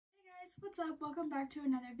What's up? Welcome back to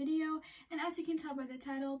another video, and as you can tell by the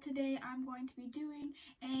title, today I'm going to be doing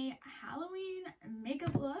a Halloween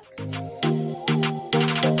makeup look.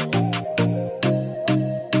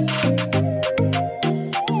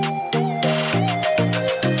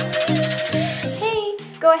 Hey,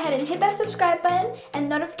 go ahead and hit that subscribe button and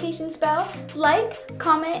notifications bell, like,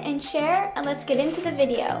 comment, and share, and let's get into the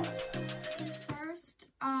video.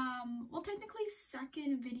 Technically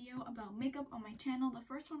second video about makeup on my channel. The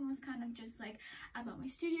first one was kind of just like about my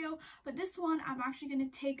studio, but this one I'm actually going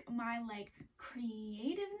to take my like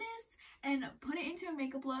creativeness and put it into a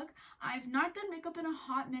makeup look. I've not done makeup in a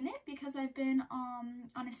hot minute because I've been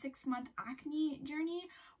on a 6-month acne journey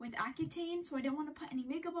with Accutane, so I didn't want to put any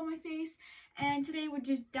makeup on my face. And today we're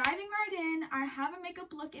just diving right in. I have a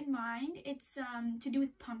makeup look in mind. It's to do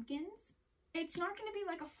with pumpkins. It's not going to be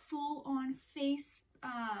like a full-on face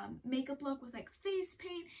makeup look with like face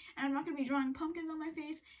paint, and I'm not going to be drawing pumpkins on my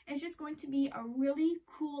face. It's just going to be a really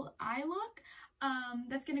cool eye look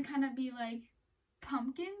that's going to kind of be like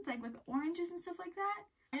pumpkins, like with oranges and stuff like that.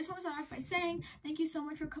 I just want to start off by saying thank you so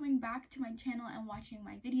much for coming back to my channel and watching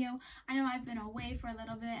my video. I know I've been away for a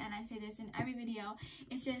little bit, and I say this in every video.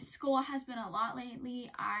 It's just school has been a lot lately.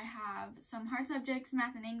 I have some hard subjects,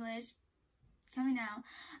 math and English, coming now,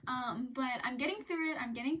 but I'm getting through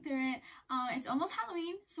it. It's almost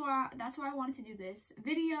Halloween, so that's why I wanted to do this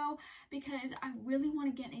video, because I really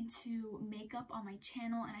want to get into makeup on my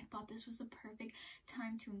channel, and I thought this was the perfect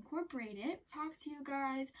time to incorporate it. Talk to you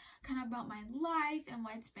guys kind of about my life and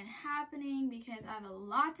what's been happening, because I have a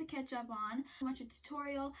lot to catch up on. Much a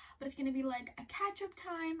tutorial, but it's gonna be like a catch-up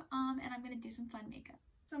time, and I'm gonna do some fun makeup.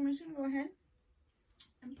 So I'm just gonna go ahead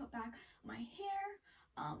and put back my hair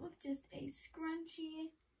with just a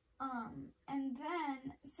scrunchie, and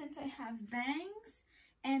then since I have bangs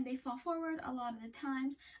and they fall forward a lot of the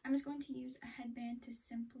times, I'm just going to use a headband to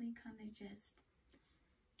simply kind of just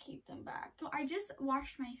keep them back. So I just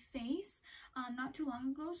washed my face not too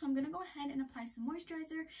long ago, so I'm gonna go ahead and apply some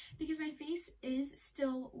moisturizer because my face is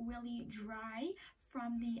still really dry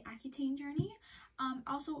from the Accutane journey.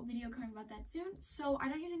 Also a video coming about that soon. So I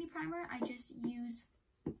don't use any primer, I just use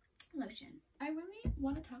lotion. I really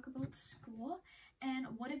want to talk about school and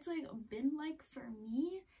what it's like been like for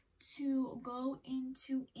me to go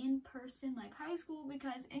into in-person like high school,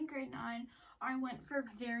 because in grade 9 I went for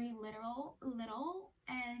very little,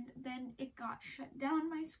 and then it got shut down,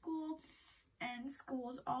 my school, and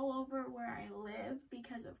schools all over where I live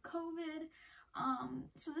because of COVID.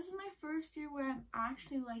 So this is my first year where I'm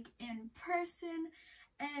actually like in person,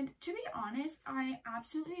 and to be honest, I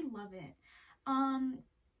absolutely love it.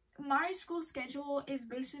 My school schedule is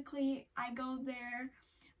basically I go there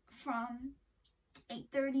from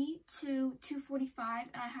 8:30 to 2:45,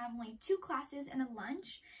 and I have only 2 classes and a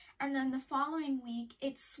lunch, and then the following week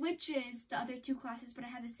it switches the other 2 classes, but I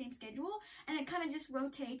have the same schedule, and it kind of just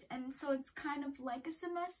rotates, and so it's kind of like a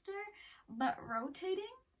semester but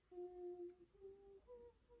rotating.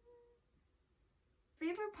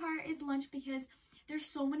 Favorite part is lunch because there's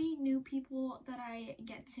so many new people that I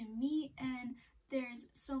get to meet, and there's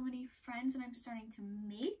so many friends that I'm starting to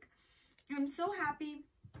make. I'm so happy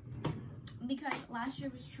because last year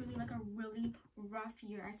was truly like a really rough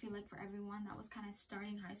year, I feel like, for everyone that was kind of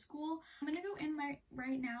starting high school. I'm gonna go in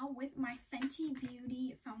right now with my Fenty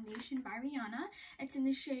Beauty foundation by Rihanna. It's in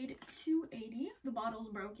the shade 280. The bottle's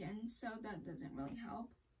broken, so that doesn't really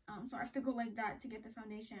help. So I have to go like that to get the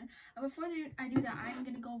foundation. But before I do that, I'm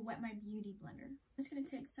gonna go wet my beauty blender. I'm just gonna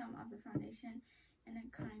take some of the foundation and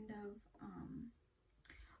then kind of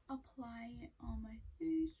apply it on my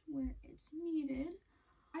face where it's needed.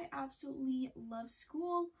 I absolutely love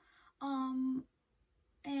school,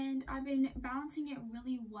 and I've been balancing it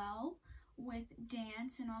really well with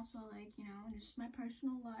dance and also, like, you know, just my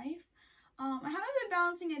personal life. I haven't been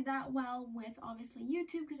balancing it that well with obviously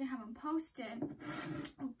YouTube because I haven't posted,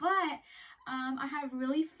 but I have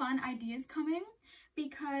really fun ideas coming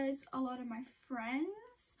because a lot of my friends,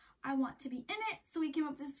 I want to be in it, so we came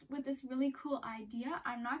up with this really cool idea.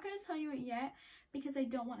 I'm not going to tell you it yet because I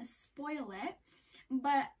don't want to spoil it,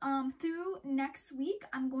 but through next week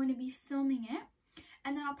I'm going to be filming it,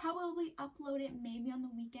 and then I'll probably upload it maybe on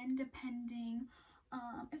the weekend, depending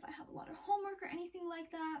if I have a lot of homework or anything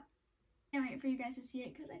like that. I can't wait for you guys to see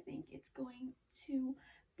it because I think it's going to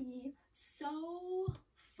be so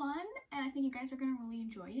fun, and I think you guys are going to really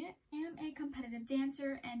enjoy it. I am a competitive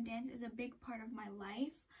dancer, and dance is a big part of my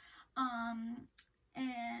life.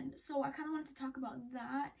 And so I kind of wanted to talk about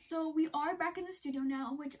that. So we are back in the studio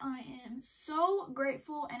now, which I am so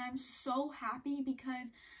grateful, and I'm so happy because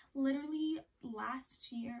literally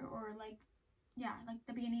last year, or like, yeah, like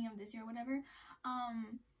the beginning of this year or whatever,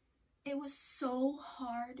 It was so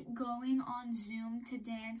hard going on Zoom to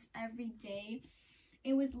dance every day.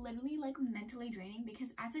 It was literally like mentally draining because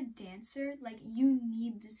as a dancer, like you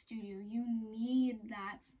need the studio, you need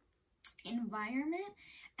that environment.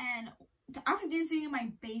 And I was dancing in my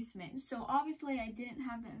basement, so obviously I didn't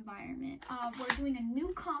have the environment. We're doing a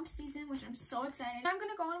new comp season, which I'm so excited. I'm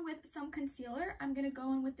gonna go in with some concealer. I'm gonna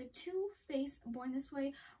go in with the Too Faced Born This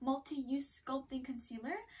Way multi-use sculpting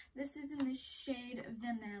concealer. This is in the shade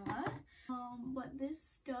Vanilla. But this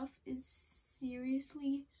stuff is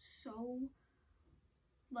seriously so,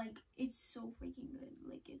 like, it's so freaking good.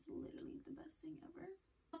 Like, it's literally the best thing ever.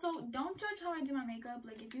 So don't judge how I do my makeup.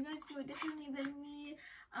 Like, if you guys do it differently than me,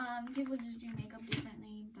 people just do makeup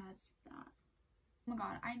differently, that's that. Oh my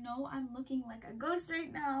god, I know I'm looking like a ghost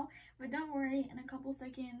right now, but don't worry, in a couple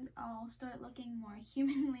seconds I'll start looking more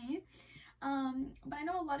humanly. But I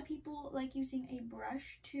know a lot of people like using a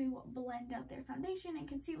brush to blend out their foundation and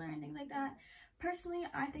concealer and things like that. Personally,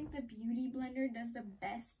 I think the Beauty Blender does the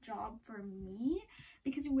best job for me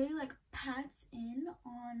because it really like pats in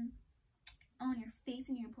on your face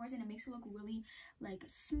and your pores, and it makes it look really like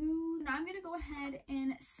smooth. Now I'm gonna go ahead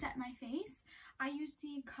and set my face. I use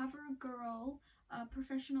the CoverGirl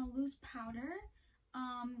Professional Loose Powder.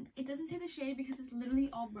 It doesn't say the shade because it's literally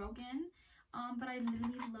all broken, but I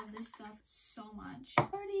literally love this stuff so much.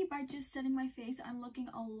 Already by just setting my face, I'm looking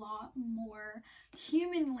a lot more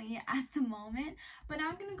humanly at the moment. But now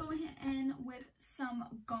I'm gonna go ahead and with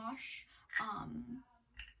some Gosh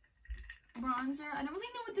bronzer. I don't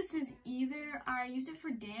really know what this is either. I used it for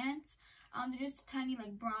dance. They're just tiny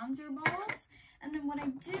like bronzer balls. And then what I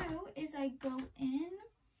do is I go in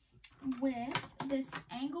with this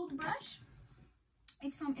angled brush.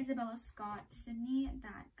 It's from Isabella Scott Sydney,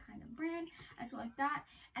 that kind of brand. I still like that.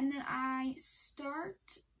 And then I start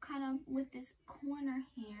kind of with this corner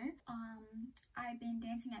here. I've been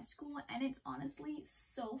dancing at school and it's honestly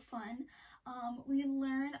so fun. We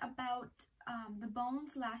learned about the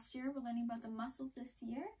bones last year. We're learning about the muscles this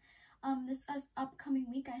year. This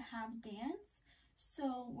upcoming week I have dance,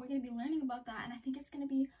 so we're going to be learning about that, and I think it's going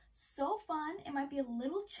to be so fun. It might be a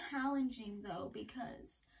little challenging though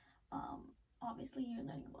because obviously you're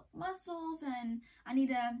learning about muscles, and I need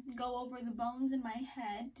to go over the bones in my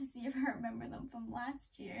head to see if I remember them from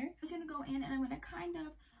last year. I'm just going to go in and I'm going to kind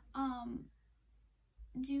of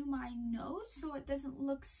do my nose so it doesn't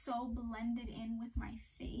look so blended in with my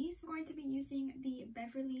face. I'm going to be using the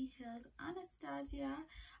Beverly Hills Anastasia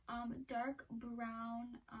dark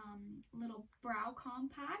brown little brow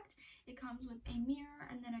compact. It comes with a mirror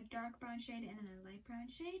and then a dark brown shade and then a light brown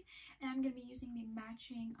shade. And I'm going to be using the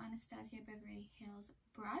matching Anastasia Beverly Hills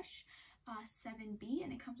brush 7B,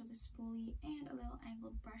 and it comes with a spoolie and a little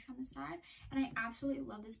angled brush on the side, and I absolutely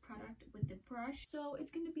love this product with the brush. So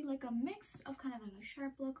it's going to be like a mix of kind of like a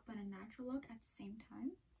sharp look but a natural look at the same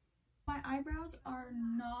time. My eyebrows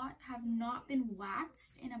have not been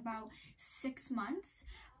waxed in about 6 months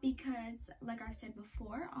because, like I've said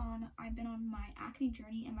before, I've been on my acne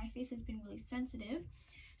journey and my face has been really sensitive.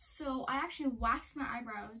 So I actually waxed my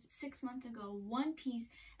eyebrows 6 months ago, one piece,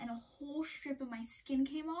 and a whole strip of my skin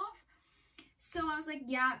came off. So I was like,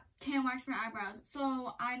 yeah, can't wax my eyebrows.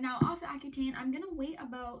 So I'm now off the Accutane. I'm gonna wait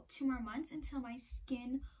about 2 more months until my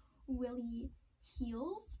skin really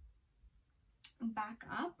heals back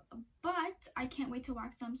up, but I can't wait to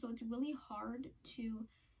wax them. So it's really hard to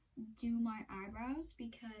do my eyebrows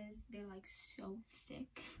because they're like so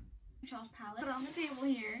thick. Charles palette on the table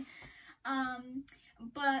here.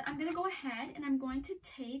 But I'm gonna go ahead and I'm going to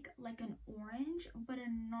take like an orange, but a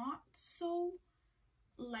not so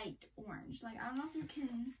light orange. Like, I don't know if you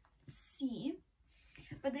can see,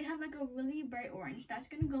 but they have like a really bright orange that's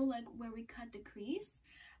gonna go like where we cut the crease,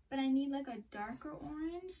 but I need like a darker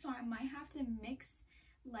orange, so I might have to mix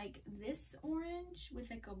like this orange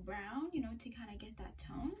with like a brown, you know, to kind of get that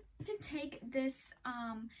tone. To take this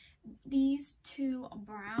these two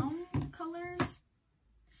brown colors,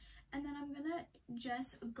 and then I'm gonna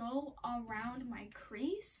just go around my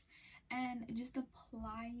crease and just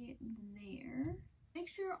apply it there. Make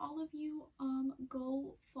sure all of you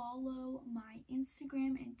go follow my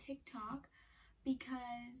Instagram and TikTok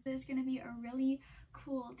because there's gonna be a really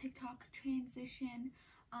cool TikTok transition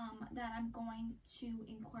that I'm going to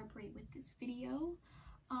incorporate with this video.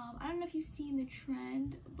 I don't know if you've seen the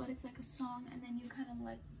trend, but it's like a song and then you kind of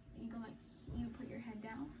like, you put your head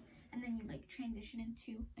down and then you like transition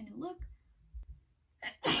into a new look.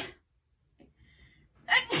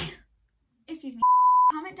 Excuse me.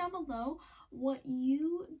 Comment down below what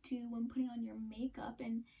you do when putting on your makeup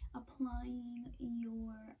and applying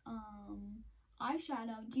your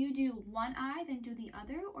eyeshadow. Do you do one eye then do the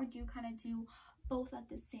other, or do you kind of do both at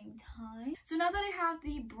the same time. So now that I have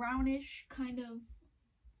the brownish kind of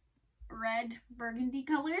red burgundy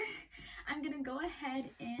color, I'm gonna go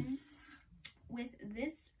ahead in with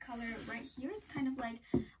this color right here. It's kind of like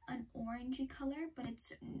an orangey color, but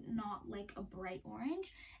it's not like a bright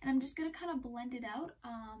orange, and I'm just gonna kind of blend it out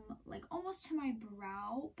like almost to my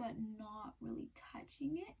brow, but not really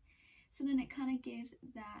touching it, so then it kind of gives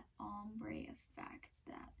that ombre effect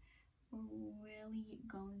that we're really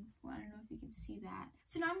going for. I don't know if you can see that.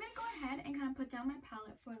 So now I'm gonna go ahead and kind of put down my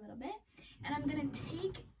palette for a little bit, and I'm gonna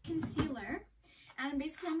take concealer, and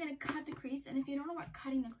basically I'm gonna cut the crease. And if you don't know what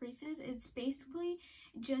cutting the crease is, it's basically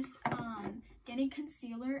just getting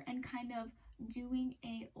concealer and kind of doing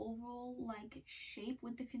a oval like shape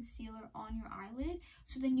with the concealer on your eyelid,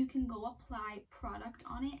 so then you can go apply product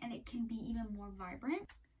on it and it can be even more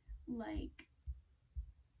vibrant. Like,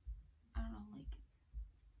 I don't know, like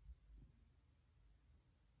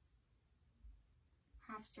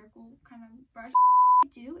half circle kind of brush. What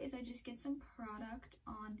I do is I just get some product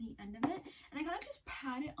on the end of it, and I kind of just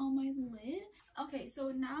pat it on my lid. Okay, so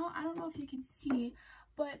now I don't know if you can see,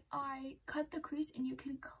 but I cut the crease and you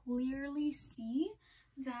can clearly see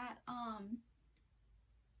that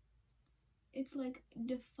it's like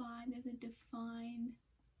defined. There's a defined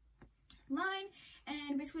line,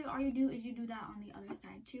 and basically all you do is you do that on the other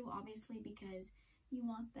side too, obviously, because you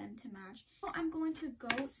want them to match. So I'm going to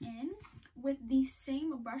go in with the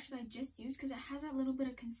same brush that I just used because it has a little bit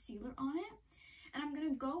of concealer on it, and I'm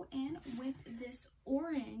gonna go in with this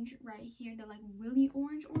orange right here, the like really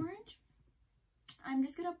orange. I'm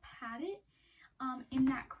just gonna pat it in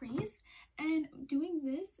that crease, and doing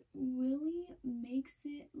this really makes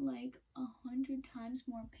it like 100 times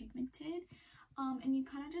more pigmented. And you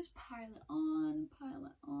kind of just pile it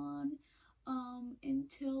on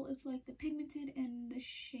until it's like the pigmented and the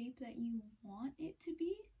shape that you want it to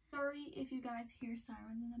be. Sorry if you guys hear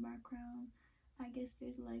sirens in the background. I guess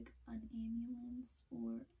there's like an ambulance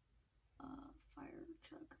or a fire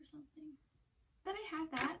truck or something. That I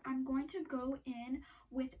have that, I'm going to go in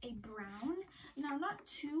with a brown. Now, not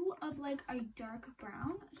too of like a dark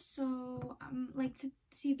brown, so like to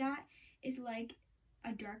see that is like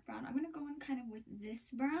a dark brown. I'm gonna go in kind of with this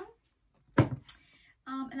brown,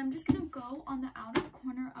 and I'm just gonna go on the outer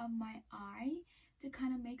corner of my eye to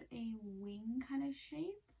kind of make a wing kind of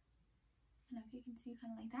shape. I don't know if you can see,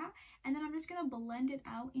 kind of like that. And then I'm just gonna blend it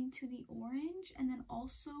out into the orange, and then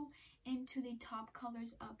also into the top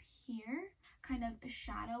colors up here, kind of a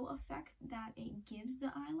shadow effect that it gives the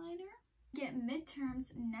eyeliner. Get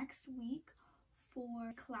midterms next week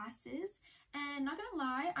for classes, and not gonna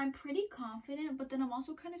lie, I'm pretty confident, but then I'm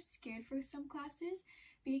also kind of scared for some classes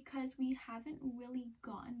because we haven't really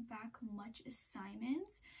gotten back much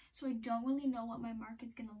assignments, so I don't really know what my mark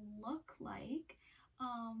is gonna look like.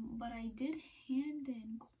 But I did hand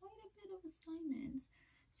in quite a bit of assignments,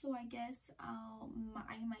 so I guess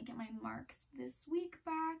I might get my marks this week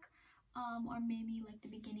back, or maybe like the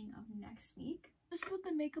beginning of next week. This is what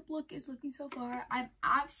the makeup look is looking so far. I'm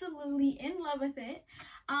absolutely in love with it.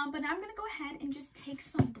 But now I'm gonna go ahead and just take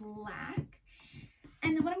some black,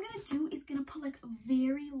 and then what I'm gonna do is gonna put like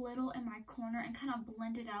very little in my corner and kind of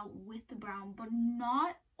blend it out with the brown, but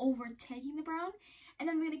not overtaking the brown. And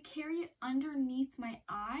then I'm gonna carry it underneath my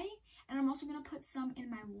eye, and I'm also gonna put some in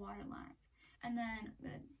my waterline. And then I'm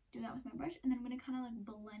gonna do that with my brush, and then I'm gonna kind of like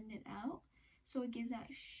blend it out so it gives that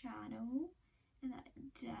shadow and that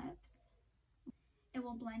depth. It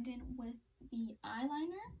will blend in with the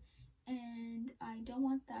eyeliner, and I don't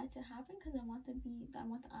want that to happen because I want the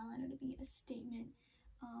eyeliner to be a statement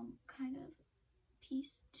kind of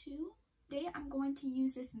piece too. Today I'm going to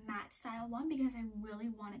use this matte style one because I really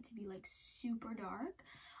want it to be like super dark,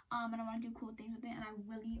 and I want to do cool things with it, and I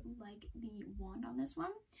really like the wand on this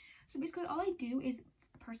one. So basically all I do is,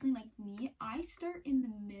 personally, like me, I start in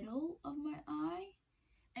the middle of my eye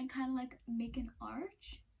and kind of like make an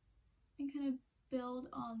arch and kind of build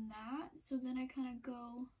on that. So then I kind of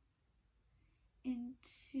go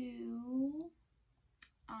into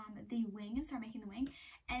the wing and start making the wing,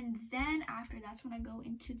 and then after that's when I go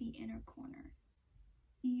into the inner corner.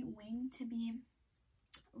 The wing to be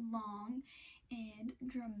long and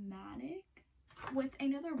dramatic with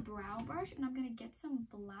another brow brush, and I'm gonna get some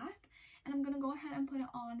black, and I'm gonna go ahead and put it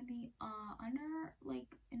on the under,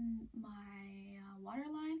 like in my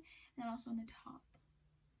waterline, and then also on the top.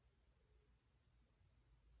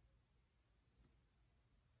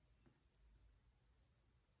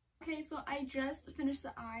 Okay, so I just finished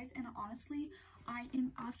the eyes, and honestly, I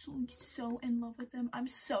am absolutely so in love with them. I'm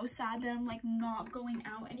so sad that I'm like not going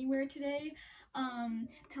out anywhere today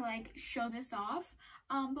to like show this off.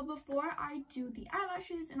 But before I do the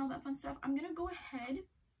eyelashes and all that fun stuff, I'm gonna go ahead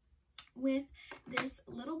with this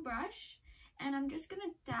little brush, and I'm just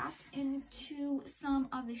gonna dab into some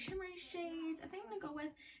of the shimmery shades. I think I'm gonna go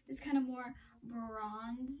with this kind of more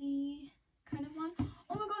bronzy kind of one.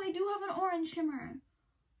 Oh my god, they do have an orange shimmer.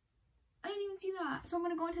 I didn't even see that. So I'm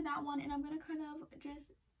gonna go into that one, and I'm gonna kind of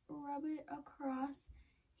just rub it across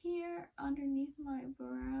here underneath my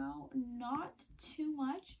brow, not too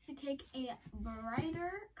much. To take a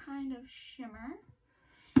brighter kind of shimmer,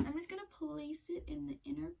 I'm just gonna place it in the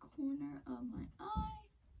inner corner of my eye.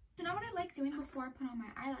 So now what I like doing before I put on my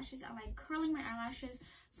eyelashes, I like curling my eyelashes,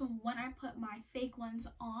 so when I put my fake ones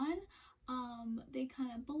on, they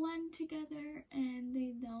kind of blend together and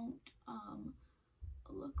they don't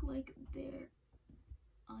look like they're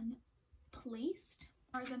unplaced.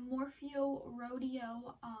 Are the Morphe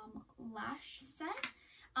Rodeo lash set.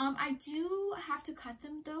 I do have to cut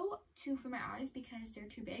them though for my eyes because they're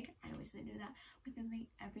too big. I always have to do that with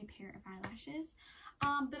every pair of eyelashes.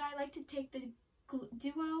 But I like to take the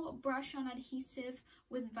Duo brush on adhesive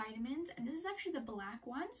with vitamins, and this is actually the black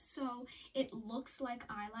one, so it looks like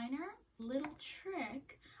eyeliner. Little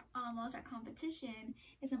trick while I was at competition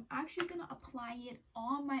is I'm actually gonna apply it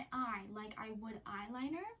on my eye like I would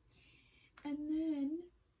eyeliner, and then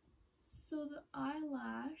so the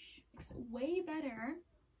eyelash looks way better.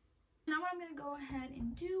 Now what I'm gonna go ahead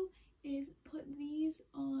and do is put these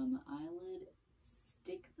on my eyelid,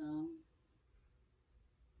 stick them.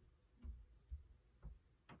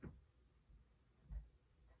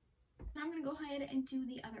 Now I'm going to go ahead and do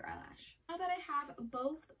the other eyelash. Now that I have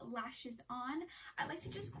both lashes on, I like to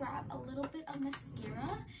just grab a little bit of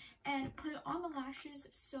mascara and put it on the lashes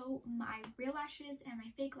so my real lashes and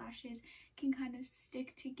my fake lashes can kind of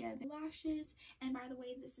stick together. Lashes, and by the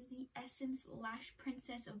way, this is the Essence Lash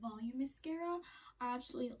Princess Volume Mascara. I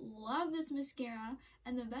absolutely love this mascara,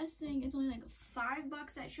 and the best thing, it's only like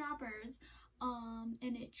 $5 at Shoppers,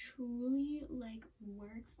 and it truly like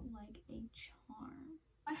works like a charm.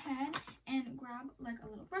 Ahead and grab like a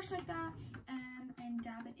little brush like that and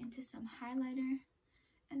dab it into some highlighter,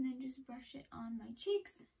 and then just brush it on my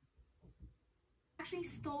cheeks. I actually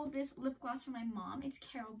stole this lip gloss from my mom. It's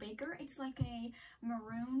Carol Baker. It's like a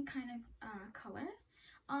maroon kind of color,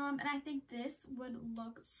 and I think this would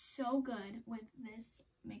look so good with this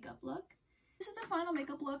makeup look. This is the final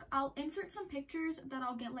makeup look. I'll insert some pictures that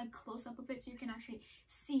I'll get like close up of it so you can actually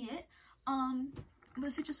see it.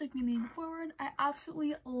 This is just like me leaning forward. I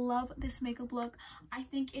absolutely love this makeup look. I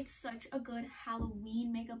think it's such a good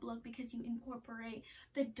Halloween makeup look because you incorporate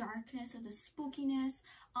the darkness of the spookiness.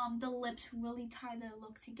 The lips really tie the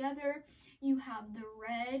look together. You have the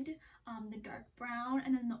red, the dark brown,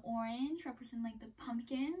 and then the orange representing like the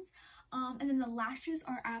pumpkins. And then the lashes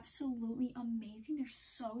are absolutely amazing. They're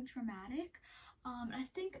so dramatic. I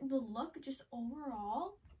think the look just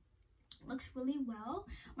overall looks really well.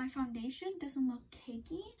 My foundation doesn't look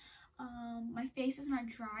cakey. My face is not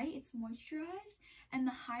dry, it's moisturized, and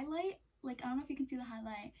the highlight, like I don't know if you can see the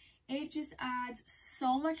highlight, it just adds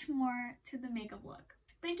so much more to the makeup look.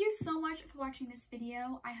 Thank you so much for watching this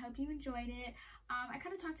video. I hope you enjoyed it. I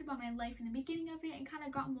kind of talked about my life in the beginning of it and kind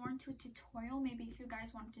of got more into a tutorial, maybe if you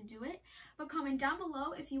guys want to do it. But comment down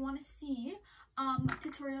below if you want to see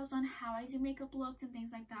tutorials on how I do makeup looks and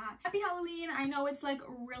things like that. Happy Halloween. I know it's like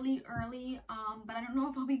really early, but I don't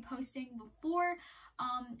know if I'll be posting before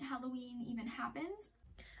Halloween even happens.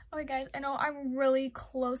 Okay guys, I know I'm really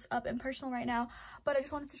close up and personal right now, but I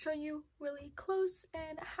just wanted to show you really close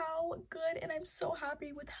and how good, and I'm so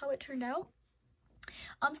happy with how it turned out.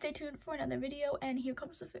 Stay tuned for another video, and here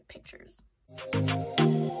comes the pictures.